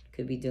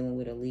 Could be dealing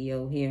with a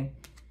Leo here.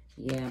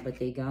 Yeah, but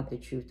they got the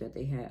truth that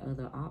they had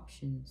other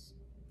options.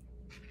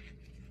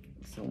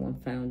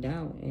 Someone found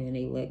out and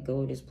they let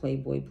go of this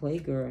playboy,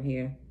 playgirl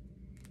here.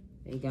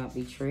 They got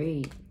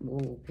betrayed.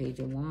 Whoa, Page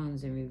of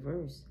Wands in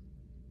reverse.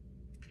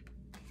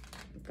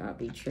 Got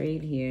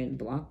betrayed here and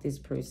blocked this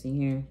person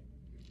here.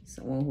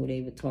 Someone who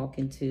they were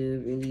talking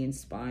to, really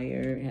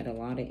inspired, had a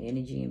lot of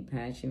energy and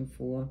passion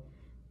for.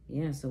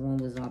 Yeah, someone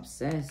was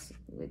obsessed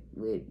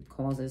with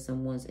causing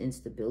someone's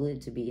instability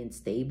to be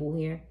unstable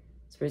here.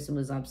 This person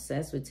was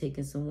obsessed with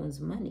taking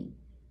someone's money.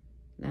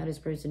 Now this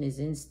person is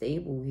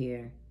unstable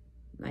here.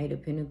 Knight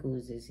of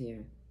Pentacles is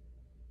here.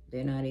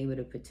 They're not able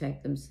to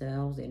protect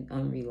themselves and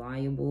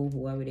unreliable.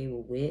 Whoever they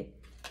were with,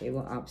 they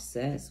were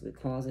obsessed with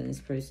causing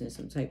this person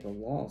some type of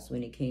loss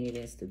when it came to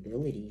their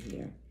stability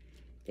here.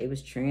 They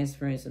was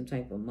transferring some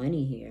type of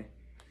money here.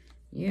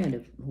 Yeah,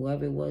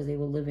 whoever it was they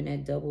were living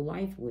that double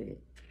life with.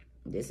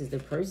 This is the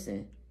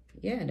person,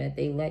 yeah, that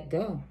they let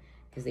go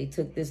because they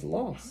took this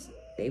loss.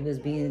 They were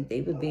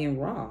being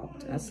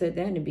robbed. I said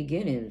that in the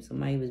beginning.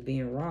 Somebody was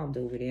being robbed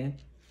over there.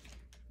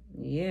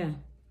 Yeah.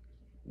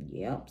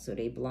 Yep. So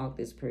they blocked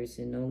this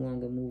person, no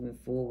longer moving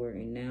forward.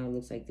 And now it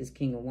looks like this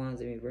King of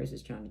Wands in reverse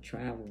is trying to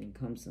travel and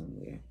come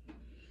somewhere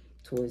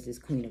towards this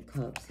Queen of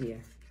Cups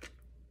here.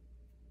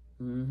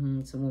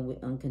 Someone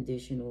with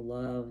unconditional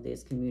love.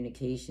 There's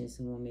communication.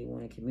 Someone may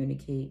want to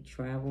communicate,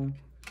 travel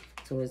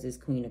towards this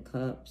Queen of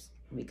Cups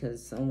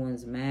because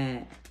someone's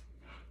mad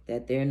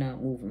that they're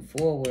not moving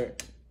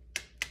forward.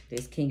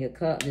 This King of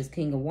Cups, this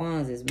King of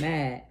Wands is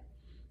mad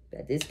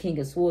that this King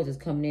of Swords is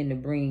coming in to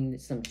bring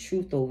some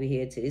truth over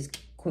here to this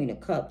Queen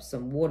of Cups.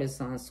 Some water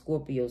sign,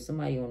 Scorpio,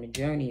 somebody on a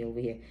journey over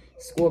here.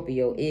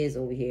 Scorpio is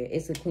over here.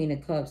 It's a Queen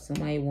of Cups.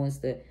 Somebody wants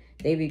to,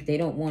 they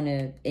don't want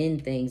to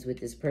end things with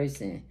this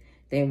person.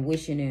 They're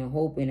wishing and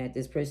hoping that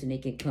this person they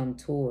can come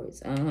towards.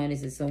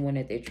 This is someone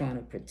that they're trying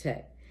to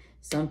protect.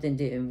 Something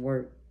didn't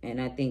work. And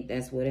I think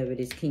that's whatever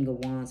this King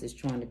of Wands is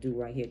trying to do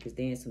right here. Because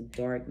they're in some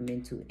dark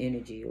mental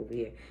energy over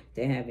here.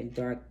 They're having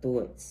dark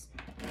thoughts.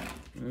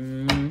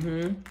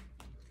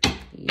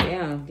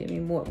 Yeah, give me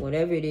more.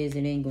 Whatever it is,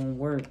 it ain't going to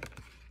work.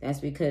 That's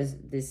because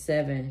this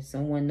 7,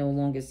 someone no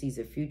longer sees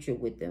a future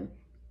with them.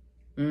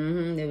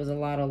 There was a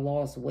lot of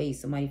lost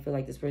waste. Somebody feel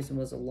like this person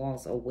was a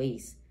loss, a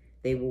waste.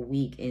 They were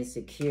weak,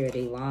 insecure.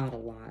 They lied a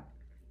lot.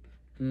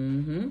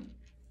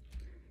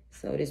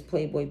 So this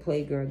Playboy,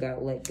 Playgirl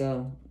got let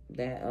go.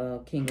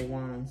 That King of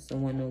Wands.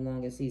 Someone no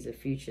longer sees a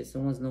future.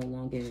 Someone's no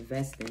longer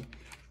investing.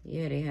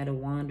 Yeah, they had a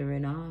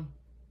wandering eye.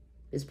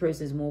 This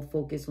person is more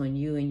focused on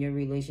you and your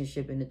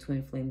relationship in the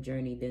twin flame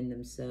journey than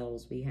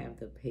themselves. We have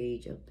the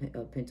Page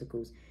of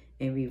Pentacles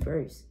in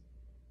reverse.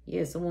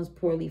 Yeah, someone's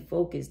poorly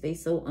focused. They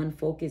so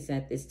unfocused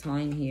at this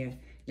time here.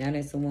 Now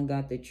that someone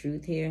got the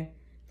truth here,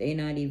 they're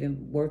not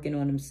even working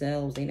on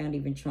themselves. They're not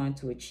even trying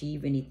to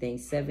achieve anything.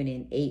 7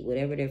 and 8,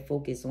 whatever they're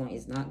focused on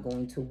is not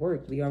going to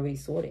work. We already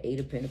saw the 8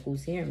 of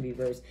Pentacles here in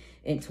reverse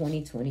in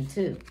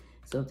 2022.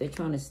 So if they're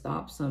trying to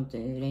stop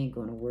something, it ain't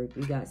going to work.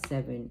 We got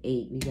 7,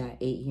 8. We got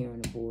 8 here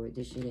on the board.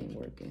 This shit ain't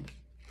working.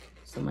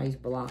 Somebody's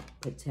blocked,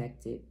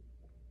 protected.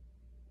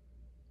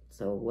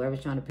 So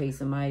whoever's trying to pay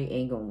somebody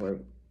ain't going to work.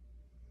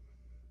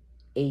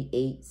 8,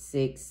 8,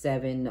 6,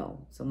 7.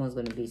 No. Someone's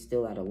going to be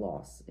still at a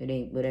loss. It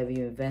ain't whatever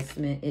your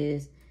investment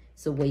is.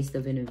 It's a waste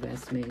of an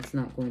investment. It's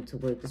not going to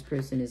work. This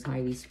person is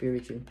highly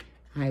spiritual,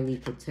 highly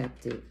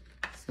protected.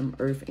 Some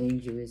earth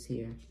angel is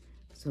here.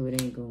 So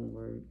it ain't going to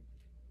work.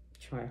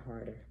 Try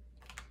harder.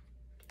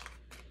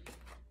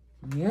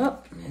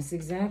 Yep, that's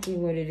exactly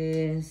what it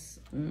is.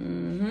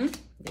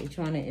 They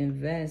trying to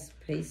invest,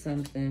 pay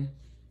something.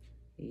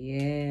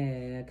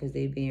 Yeah, because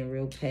they being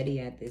real petty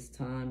at this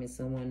time and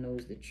someone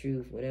knows the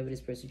truth. Whatever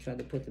this person tried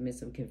to put them in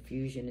some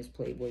confusion, this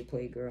Playboy,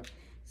 Playgirl.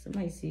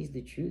 Somebody sees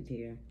the truth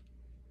here.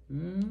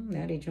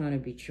 Now they trying to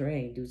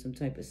betray, do some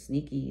type of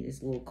sneaky,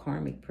 this little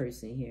karmic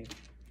person here.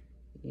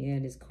 Yeah,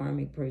 this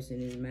karmic person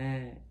is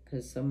mad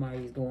because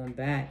somebody's going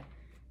back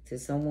to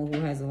someone who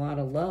has a lot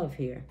of love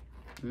here.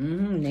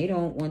 They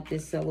don't want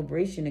this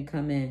celebration to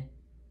come in.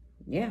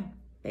 Yeah,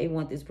 they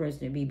want this person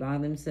to be by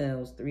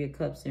themselves. 3 of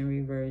Cups in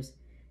reverse.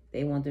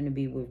 They want them to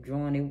be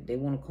withdrawn. They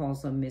want to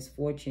cause some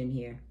misfortune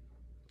here.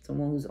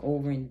 Someone who's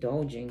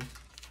overindulging.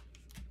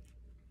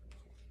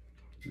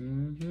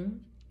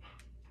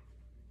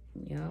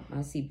 Yeah,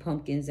 I see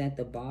pumpkins at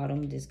the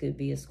bottom. This could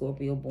be a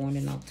Scorpio born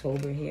in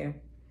October here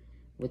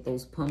with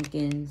those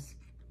pumpkins.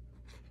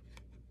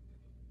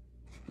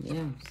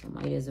 Yeah,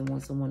 somebody doesn't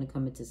want someone to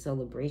come into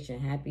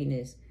celebration,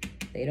 happiness.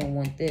 They don't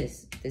want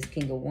this. This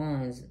King of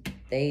Wands,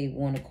 they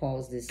want to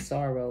cause this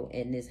sorrow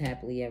and this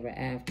happily ever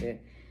after.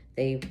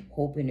 They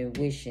hoping and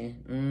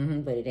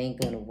wishing, but it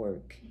ain't going to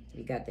work.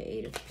 We got the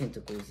 8 of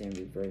Pentacles in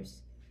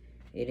reverse.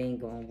 It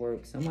ain't going to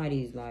work.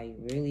 Somebody's like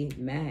really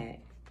mad.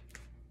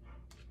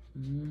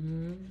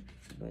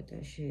 But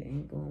that shit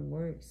ain't going to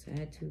work.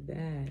 Sad, too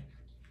bad.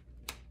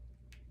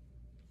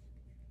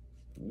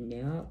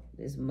 Yep,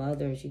 this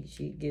mother,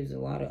 she gives a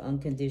lot of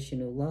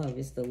unconditional love.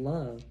 It's the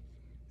love.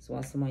 That's why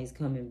somebody's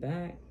coming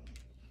back.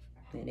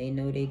 And they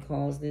know they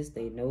caused this.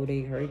 They know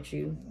they hurt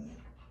you.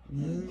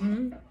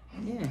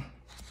 Yeah.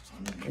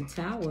 The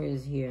Tower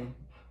is here.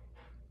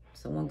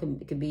 Someone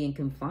could be in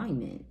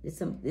confinement.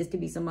 This could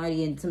be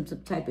somebody in some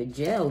type of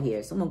jail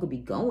here. Someone could be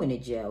going to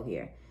jail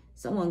here.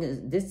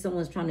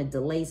 Someone's trying to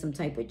delay some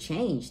type of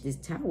change. This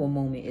Tower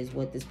moment is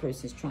what this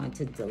person's trying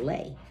to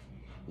delay.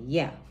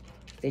 Yeah.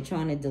 They're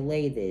trying to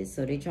delay this.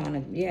 So they're trying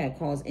to, yeah,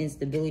 cause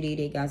instability.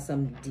 They got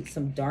some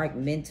dark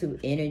mental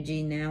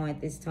energy now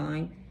at this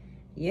time.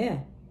 Yeah.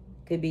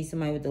 Could be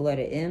somebody with the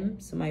letter M,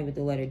 somebody with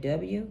the letter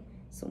W.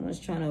 Someone's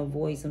trying to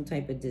avoid some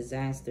type of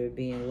disaster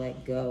being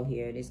let go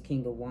here, this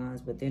King of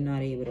Wands, but they're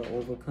not able to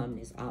overcome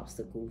this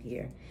obstacle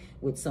here.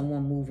 With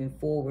someone moving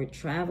forward,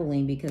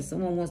 traveling, because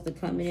someone wants to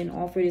come in and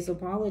offer this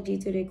apology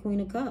to their Queen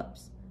of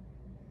Cups.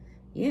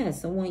 Yeah,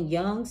 someone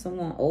young,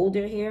 someone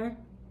older here.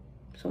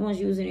 Someone's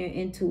using their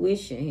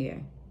intuition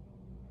here.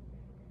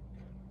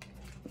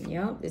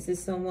 Yep, this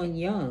is someone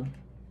young.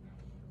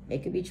 They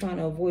could be trying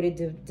to avoid a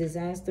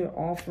disaster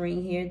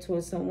offering here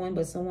towards someone,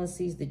 but someone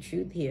sees the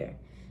truth here.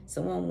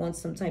 Someone wants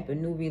some type of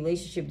new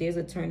relationship. There's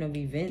a turn of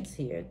events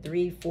here.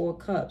 3, 4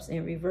 cups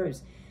in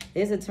reverse.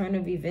 There's a turn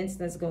of events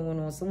that's going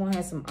on. Someone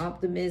has some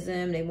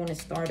optimism. They want to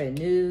start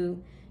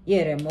anew.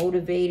 Yeah, they're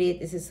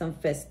motivated. This is some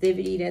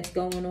festivity that's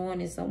going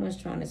on, and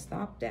someone's trying to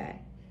stop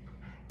that.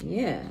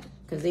 Yeah,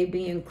 because they're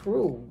being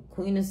cruel.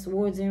 Queen of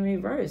Swords in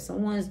reverse.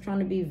 Someone's trying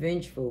to be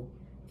vengeful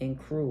and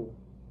cruel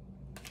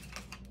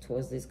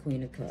towards this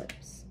Queen of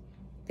Cups.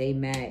 They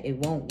mad. It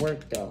won't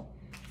work, though.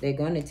 They're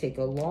going to take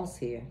a loss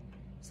here.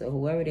 So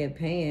whoever they're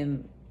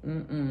paying,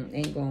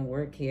 ain't going to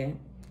work here.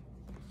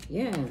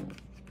 Yeah.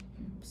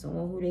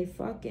 Someone who they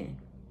fucking.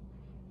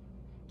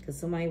 Because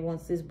somebody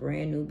wants this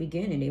brand new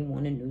beginning. They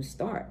want a new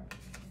start.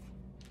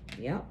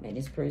 Yep. And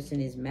this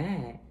person is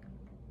mad.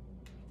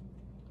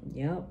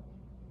 Yep.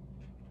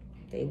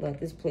 They let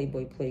this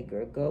playboy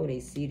playgirl go. They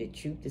see the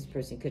truth. This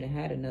person could have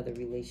had another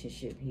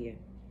relationship here.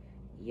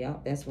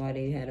 Yep. That's why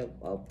they had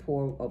a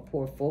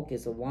poor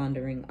focus, a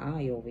wandering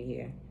eye over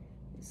here.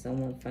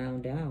 Someone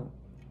found out.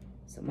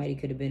 Somebody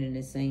could have been in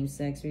the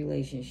same-sex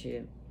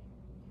relationship.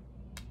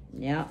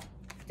 Yep.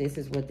 This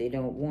is what they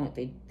don't want.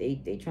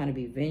 They trying to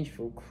be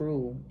vengeful,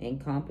 cruel,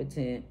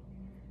 incompetent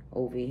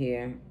over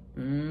here.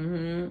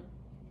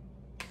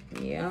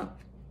 Yeah.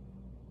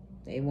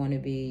 They want to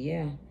be,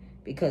 yeah.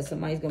 Because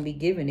somebody's going to be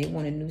giving. They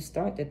want a new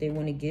start that they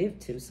want to give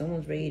to.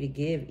 Someone's ready to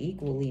give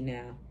equally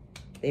now.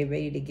 They're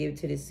ready to give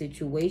to this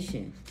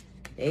situation.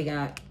 They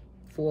got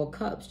 4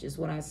 cups, just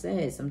what I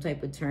said. Some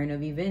type of turn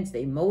of events.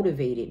 They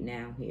motivated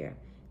now here.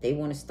 They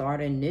want to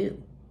start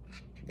anew.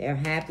 They're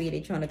happy.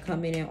 They're trying to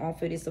come in and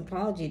offer this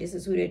apology. This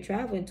is who they're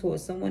traveling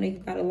towards. Someone who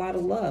got a lot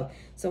of love.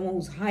 Someone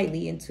who's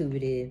highly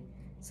intuitive.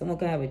 Someone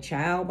could have a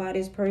child by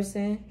this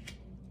person.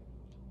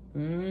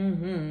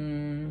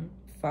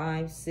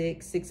 5,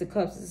 6 of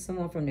Cups. This is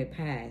someone from their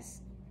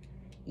past.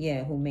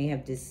 Yeah, who may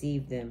have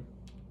deceived them.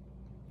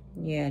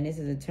 Yeah, and this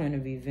is a turn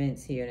of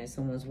events here that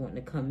someone's wanting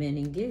to come in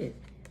and give.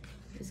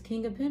 It's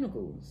King of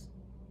Pentacles.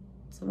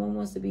 Someone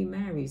wants to be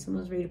married.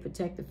 Someone's ready to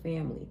protect the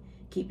family.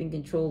 Keeping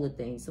control of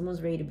things.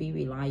 Someone's ready to be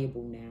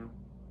reliable now.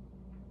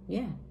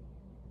 Yeah.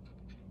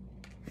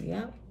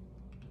 Yep.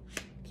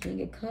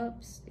 King of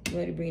Cups. They're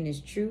ready to bring this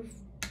truth.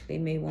 They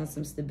may want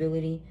some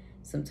stability.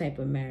 Some type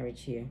of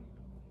marriage here.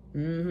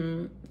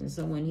 And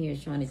someone here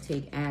is trying to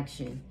take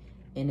action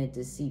in a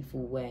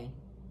deceitful way.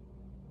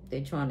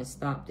 They're trying to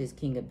stop this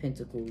King of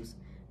Pentacles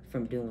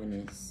from doing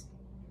this.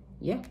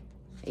 Yeah.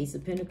 Ace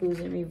of Pentacles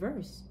in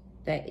reverse.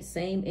 That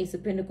same Ace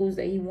of Pentacles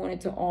that he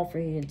wanted to offer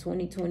here in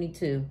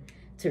 2022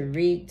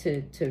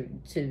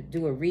 to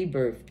do a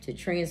rebirth, to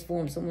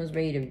transform. Someone's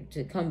ready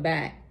to come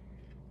back.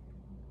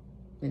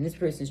 And this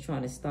person's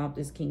trying to stop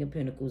this King of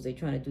Pentacles. They're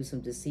trying to do some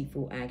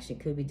deceitful action.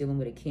 Could be dealing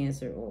with a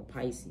Cancer or a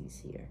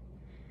Pisces here.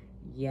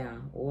 Yeah,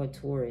 or a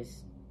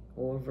Taurus,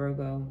 or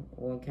Virgo,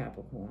 or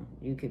Capricorn.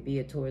 You could be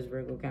a Taurus,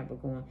 Virgo,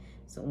 Capricorn.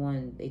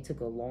 Someone, they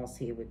took a loss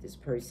here with this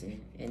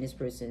person. And this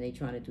person, they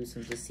trying to do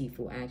some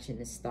deceitful action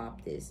to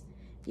stop this.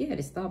 Yeah,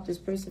 to stop this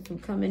person from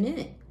coming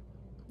in.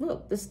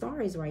 Look, the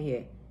star is right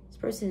here. This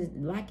person is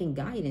lacking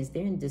guidance.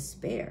 They're in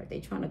despair. They're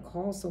trying to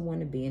call someone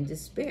to be in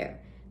despair.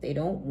 They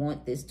don't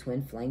want this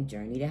twin flame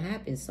journey to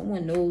happen.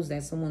 Someone knows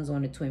that someone's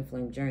on a twin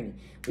flame journey.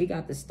 We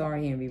got the star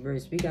here in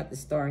reverse. We got the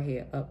star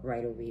here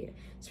upright over here.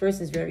 This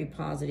person's very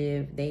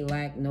positive. They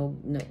lack no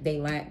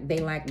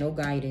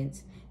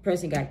guidance.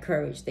 Person got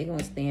courage. They're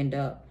gonna stand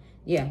up.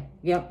 Yeah,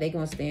 yep, they're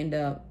gonna stand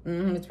up.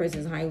 This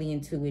person's highly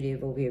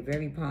intuitive over here,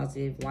 very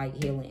positive, light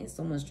healing, and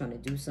someone's trying to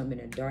do something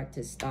in the dark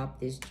to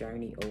stop this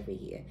journey over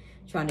here.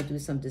 Trying to do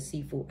some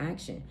deceitful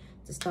action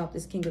to stop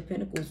this King of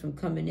Pentacles from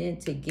coming in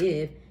to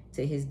give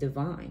to his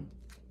divine.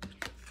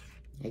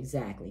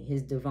 Exactly,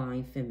 his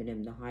divine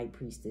feminine, the high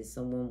priestess,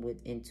 someone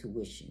with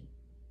intuition.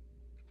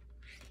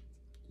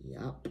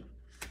 Yup.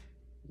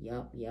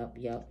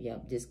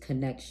 This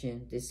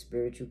connection, this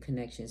spiritual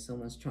connection,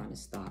 someone's trying to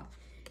stop.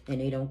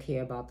 And they don't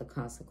care about the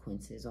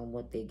consequences on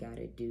what they got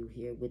to do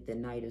here with the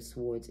Knight of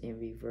Swords in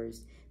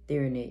reverse.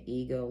 They're in their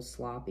ego,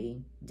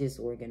 sloppy,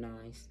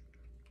 disorganized.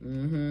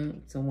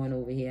 Someone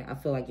over here, I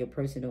feel like your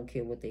person don't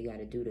care what they got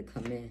to do to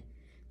come in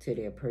to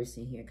their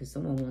person here, because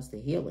someone wants to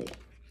heal it.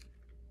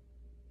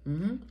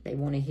 They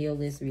want to heal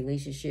this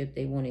relationship.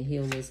 They want to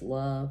heal this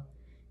love.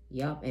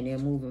 Yup, and they're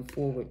moving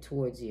forward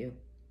towards you.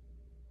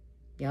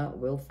 Yup,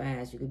 real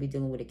fast. You could be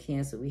dealing with a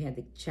Cancer. We had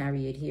the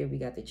Chariot here. We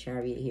got the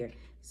Chariot here.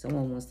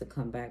 Someone wants to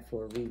come back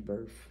for a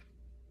rebirth.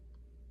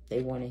 They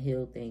want to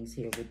heal things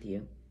here with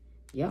you.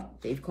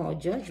 Yep, they've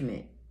called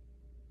judgment.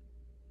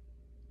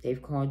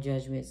 They've called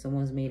judgment.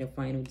 Someone's made a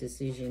final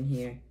decision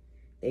here.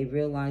 They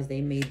realize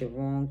they made the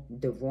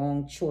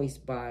wrong choice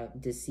by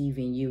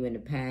deceiving you in the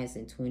past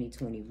in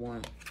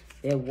 2021.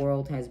 Their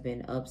world has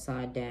been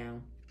upside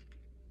down.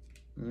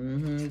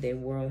 Their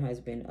world has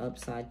been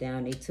upside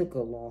down. They took a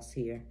loss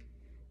here.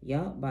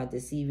 Yup, by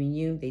deceiving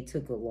you, they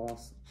took a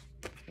loss.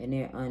 And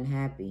they're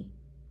unhappy,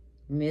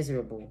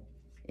 miserable,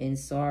 in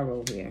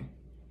sorrow here.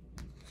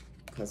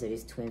 Because of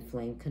this twin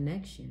flame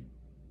connection.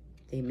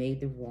 They made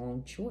the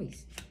wrong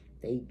choice.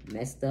 They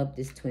messed up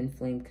this twin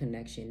flame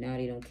connection. Now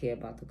they don't care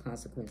about the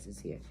consequences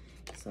here.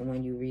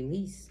 Someone you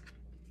release.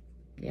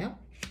 Yep.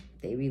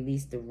 They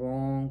released the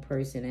wrong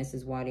person. This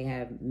is why they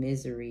have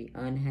misery,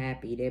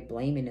 unhappy. They're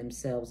blaming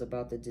themselves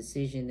about the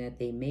decision that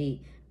they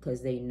made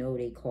because they know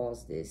they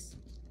caused this.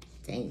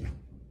 Damn.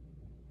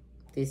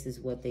 This is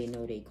what they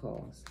know they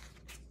caused.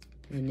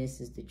 And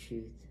this is the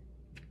truth.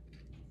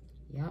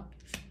 Yep.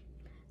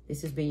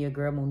 This has been your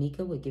girl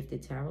Monica with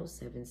Gifted Tarot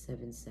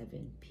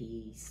 777.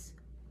 Peace.